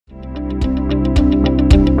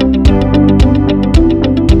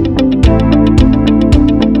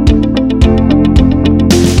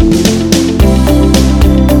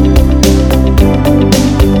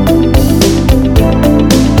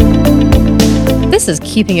This is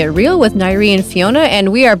Keeping It Real with Nairi and Fiona,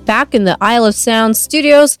 and we are back in the Isle of Sound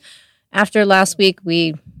studios. After last week,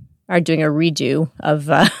 we are doing a redo of...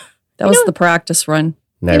 that was the practice run.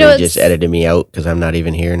 Nairi just edited me out because I'm not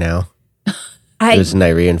even here now. It was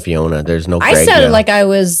Nairi and Fiona. There's no Craig I sounded now. like I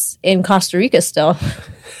was in Costa Rica still.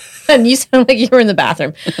 And you sound like you were in the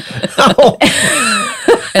bathroom.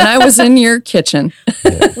 And I was in your kitchen.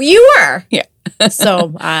 You were. Yeah.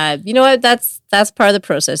 So, you know what? That's part of the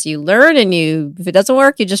process. You learn, and if it doesn't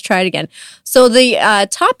work, you just try it again. So the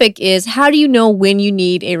topic is, how do you know when you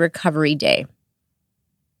need a recovery day?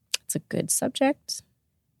 It's a good subject.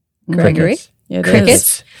 Gregory? It Crickets?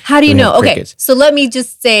 is. How do you We know? have Okay, crickets. so let me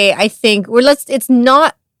just say, I think it's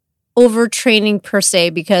not overtraining per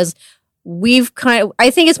se, because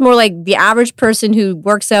I think it's more like the average person who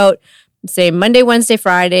works out, say Monday, Wednesday,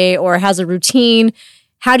 Friday, or has a routine.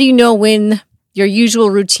 How do you know when your usual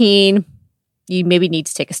routine, you maybe need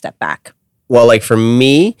to take a step back? Well, like for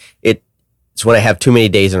me, it's when I have too many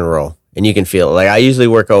days in a row. And you can feel it. Like I usually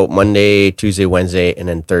work out Monday, Tuesday, Wednesday, and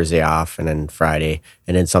then Thursday off, and then Friday,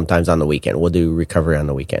 and then sometimes on the weekend. We'll do recovery on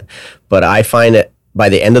the weekend. But I find that by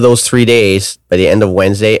the end of those 3 days, by the end of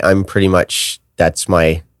Wednesday, I'm pretty much, that's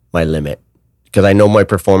my limit. Because I know my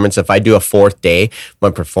performance, if I do a fourth day, my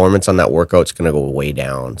performance on that workout's going to go way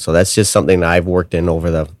down. So that's just something that I've worked in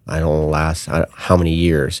over the, how many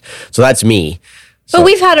years. So that's me. But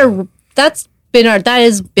we've had that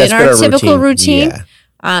has been our typical routine. Yeah.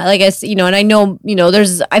 Like I said, and I know,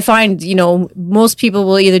 I find, most people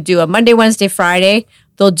will either do a Monday, Wednesday, Friday.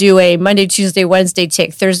 They'll do a Monday, Tuesday, Wednesday,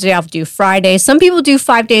 take Thursday off, do Friday. Some people do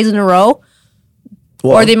 5 days in a row,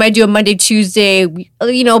 or they might do a Monday, Tuesday,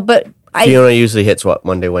 but Fiona usually hits what,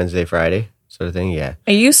 Monday, Wednesday, Friday sort of thing? Yeah.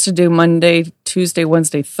 I used to do Monday, Tuesday,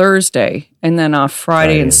 Wednesday, Thursday, and then off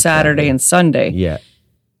Friday and Saturday and Sunday. Yeah.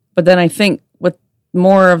 But then I think with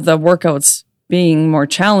more of the workouts being more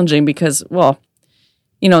challenging because,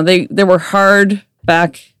 they were hard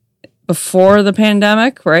back before the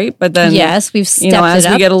pandemic, right? But then, yes, we've stepped as it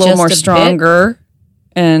we up get a little just more bit. stronger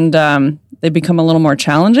and they become a little more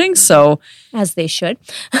challenging. So As they should.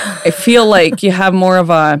 I feel like you have more of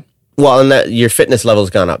a... Well, and that your fitness level's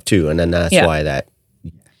gone up too, and then that's why that.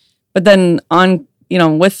 But then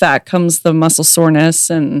with that comes the muscle soreness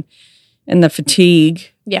and the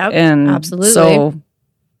fatigue. Yeah, and absolutely. So,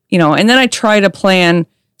 and then I try to plan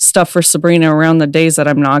stuff for Sabrina around the days that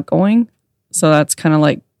I'm not going. So that's kind of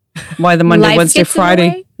like why the Monday, Life Wednesday, gets in the Friday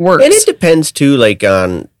way? works. And it depends too, like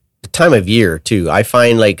on the time of year too. I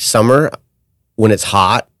find like summer when it's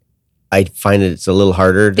hot, I find it's a little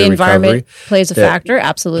harder The to environment recovery. plays a factor,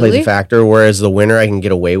 absolutely. Plays a factor. Whereas the winter, I can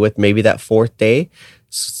get away with maybe that fourth day,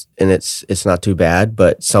 and it's not too bad.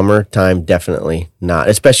 But summertime, definitely not.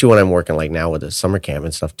 Especially when I'm working like now with the summer camp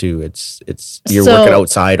and stuff too. It's you're working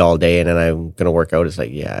outside all day, and then I'm gonna work out. It's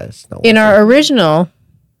like it's not. In our original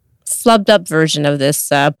flubbed up version of this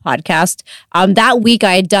podcast, that week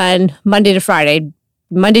I had done Monday to Friday.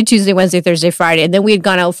 Monday, Tuesday, Wednesday, Thursday, Friday. And then we had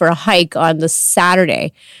gone out for a hike on the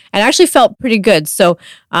Saturday and actually felt pretty good. So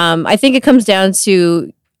I think it comes down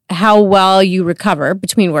to how well you recover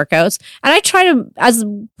between workouts. And I try to, as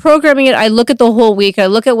programming it, I look at the whole week. I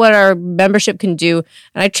look at what our membership can do.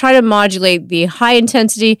 And I try to modulate the high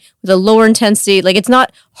intensity with a lower intensity. Like it's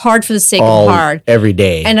not hard for the sake of hard. Every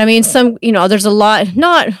day. And I mean, there's a lot,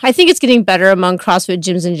 I think it's getting better among CrossFit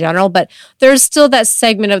gyms in general, but there's still that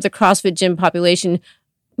segment of the CrossFit gym population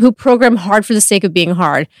who program hard for the sake of being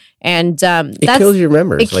hard, and it kills your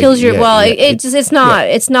members. It kills your it's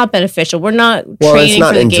not beneficial. We're not training it's not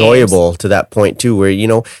for the enjoyable games. to that point too, where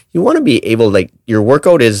you want to be able, like, your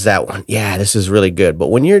workout is that one. Yeah, this is really good, but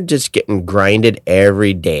when you're just getting grinded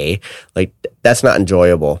every day, like that's not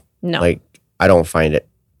enjoyable. No, like I don't find it.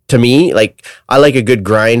 To me, like I like a good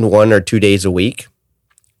grind 1 or 2 days a week.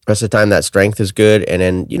 Rest of the time, that strength is good. And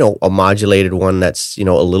then, a modulated one that's, a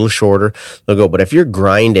little shorter, they'll go. But if you're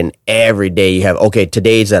grinding every day, you have, okay,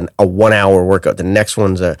 today's a 1 hour workout. The next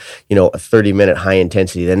one's a 30-minute high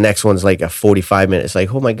intensity. The next one's like a 45-minute. It's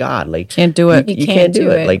like, oh my God, like can't do it. You can't do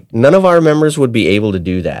it. Like none of our members would be able to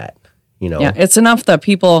do that, Yeah, it's enough that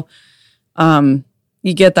people,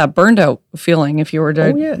 you get that burned out feeling if you were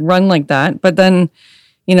to run like that. But then,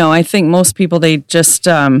 I think most people, they just,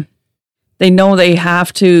 they know they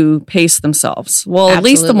have to pace themselves. Well, Absolutely. At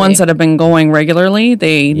least the ones that have been going regularly,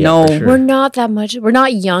 they know. For sure. We're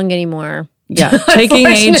not young anymore. Yeah, taking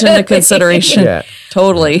age into consideration. Yeah.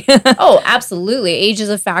 Totally. Oh, absolutely. Age is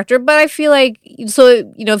a factor. But I feel like,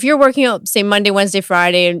 if you're working out, say, Monday, Wednesday,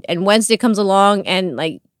 Friday, and Wednesday comes along and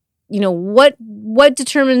like, what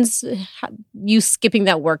determines you skipping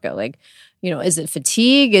that workout? Like, is it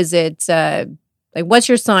fatigue? Is it Like, what's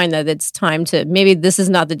your sign that it's time to, maybe this is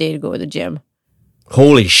not the day to go to the gym?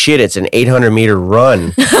 Holy shit, it's an 800-meter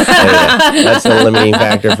run. That's the limiting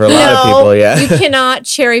factor for a lot of people, yeah. You cannot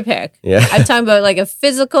cherry pick. Yeah. I'm talking about like a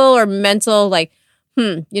physical or mental, like,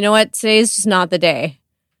 you know what? Today's just not the day.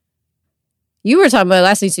 You were talking about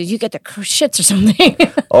last week, so you get the shits or something.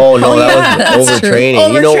 Oh, no, that was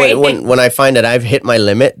overtraining. You know, Overtraining. when I find that I've hit my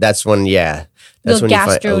limit, that's when, That's the when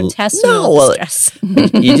gastrointestinal distress.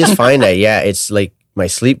 you just find that, it's like my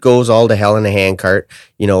sleep goes all to hell in a handcart.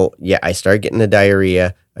 You know, I start getting the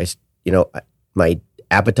diarrhea. My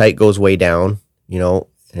appetite goes way down, and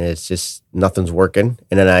it's just nothing's working.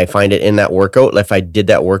 And then I find it in that workout. If I did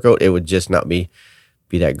that workout, it would just not be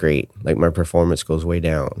that great. Like my performance goes way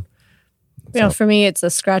down. For me, it's a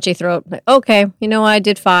scratchy throat. Like, okay, you know what? I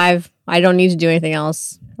did 5. I don't need to do anything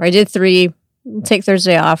else. Or I did 3. Take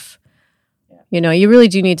Thursday off. You really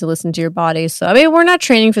do need to listen to your body. So, I mean, we're not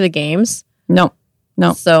training for the games. No.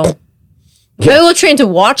 So, we'll train to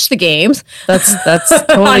watch the games. That's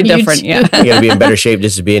totally different. Yeah. You got to be in better shape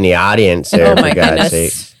just to be in the audience there, for God's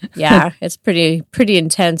sake. Yeah, it's pretty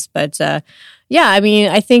intense. But, I mean,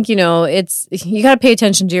 I think, you got to pay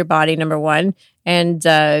attention to your body, number one.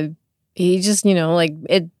 And, he just,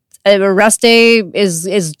 a rest day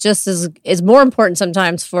is just is more important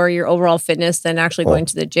sometimes for your overall fitness than actually going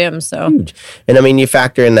to the gym. So, huge. And I mean, you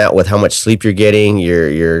factor in that with how much sleep you're getting,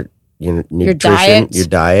 your nutrition, your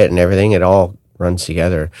diet, and everything. It all runs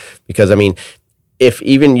together. Because I mean, if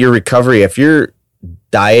even your recovery, if your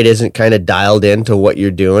diet isn't kind of dialed into what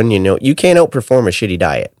you're doing, you can't outperform a shitty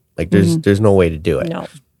diet. Like there's no way to do it. No,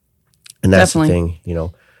 and that's the thing,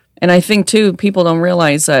 And I think too, people don't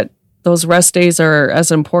realize that those rest days are as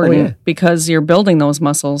important because you're building those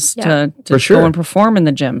muscles to go and perform in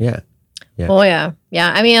the gym. Yeah. Oh, yeah.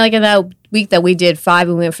 Yeah. I mean, like in that week that we did 5,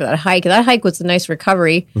 we went for that hike. That hike was a nice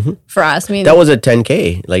recovery for us. I mean, that was a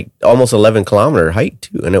 10K, like almost 11-kilometer hike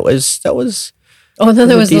too. And that was. Oh, then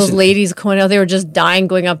there was those ladies going out. They were just dying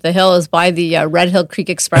going up the hill. It was by the Red Hill Creek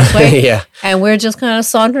Expressway. Yeah. And we're just kind of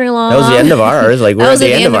sauntering along. That was the end of ours. Like we're at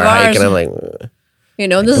the end of our hike. And I'm like...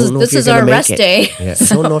 this is our rest day. Yeah, I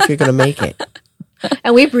don't know if you're going to make it.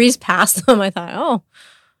 And we breezed past them. I thought,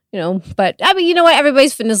 but I mean, you know what?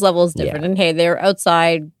 Everybody's fitness level is different. And hey, they're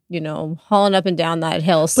outside, hauling up and down that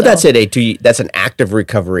hill. So. But that's it. That's an active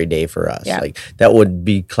recovery day for us. Yeah. Like that would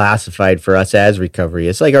be classified for us as recovery.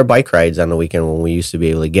 It's like our bike rides on the weekend when we used to be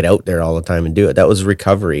able to get out there all the time and do it. That was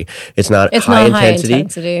recovery. It's not high intensity.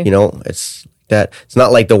 It's that. It's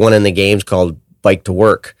not like the one in the games called Bike to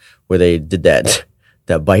Work where they did that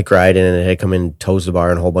bike ride and it had come in Toes to Bar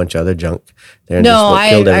and a whole bunch of other junk there. No,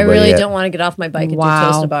 I really don't want to get off my bike and do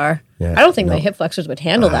Toes to Bar. Yeah, I don't think my hip flexors would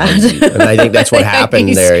handle that. And I think that's what happened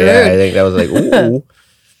there. Screwed. Yeah, I think that was like, ooh.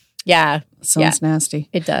 Yeah. Sounds nasty.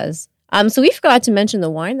 It does. So we forgot to mention the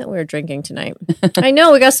wine that we were drinking tonight. I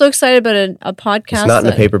know, we got so excited about a podcast. It's not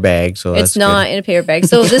in a paper bag, so it's not in a paper bag.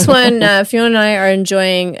 So this one, Fiona and I are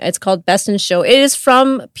enjoying. It's called Best in Show. It is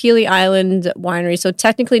from Pelee Island Winery, so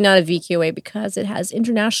technically not a VQA because it has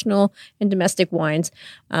international and domestic wines.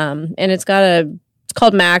 And it's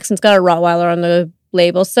called Max, and it's got a Rottweiler on the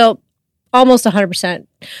label, so almost 100%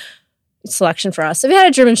 selection for us. If you had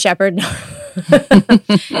a German Shepherd,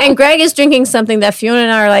 and Greg is drinking something that Fiona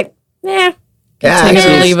and I are like, take it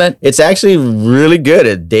or leave it. It's actually really good.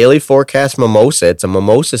 A Daily Forecast Mimosa. It's a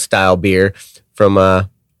mimosa style beer from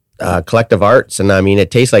Collective Arts, and I mean, it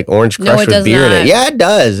tastes like Orange Crush with beer in it. Yeah, it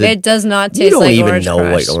does. It does not taste like Orange Crush. You don't even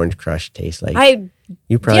know what Orange Crush tastes like.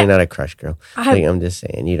 You're probably not a Crush girl. I'm just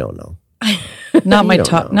saying, you don't know. Not my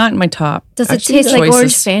top. Not in my top. Does it taste like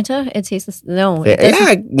Orange Fanta? It tastes no.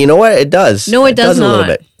 Yeah, you know what? It does. No, it does not. A little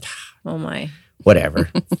bit. Oh my. Whatever.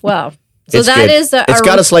 Well. So it's that good. is. It's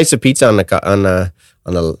got a slice of pizza on the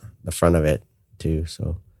front of it too.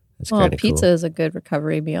 So it's kind of cool. Pizza is a good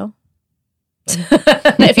recovery meal.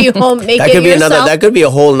 If you home make it yourself. That could be a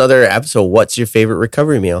whole another episode. What's your favorite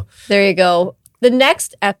recovery meal? There you go. The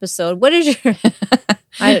next episode. What is your?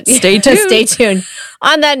 Stay tuned. Stay tuned.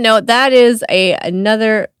 On that note, that is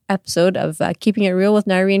another episode of Keeping It Real with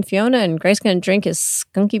Nairi and Fiona, and Greg's going to drink his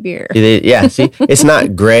skunky beer. Yeah. See, it's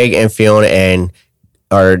not Greg and Fiona and.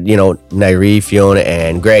 Or, Nairi, Fiona,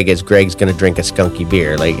 and Greg is Greg's going to drink a skunky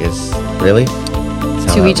beer. Like, it's really?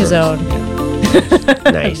 To each his own.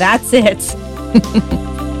 Nice. That's it.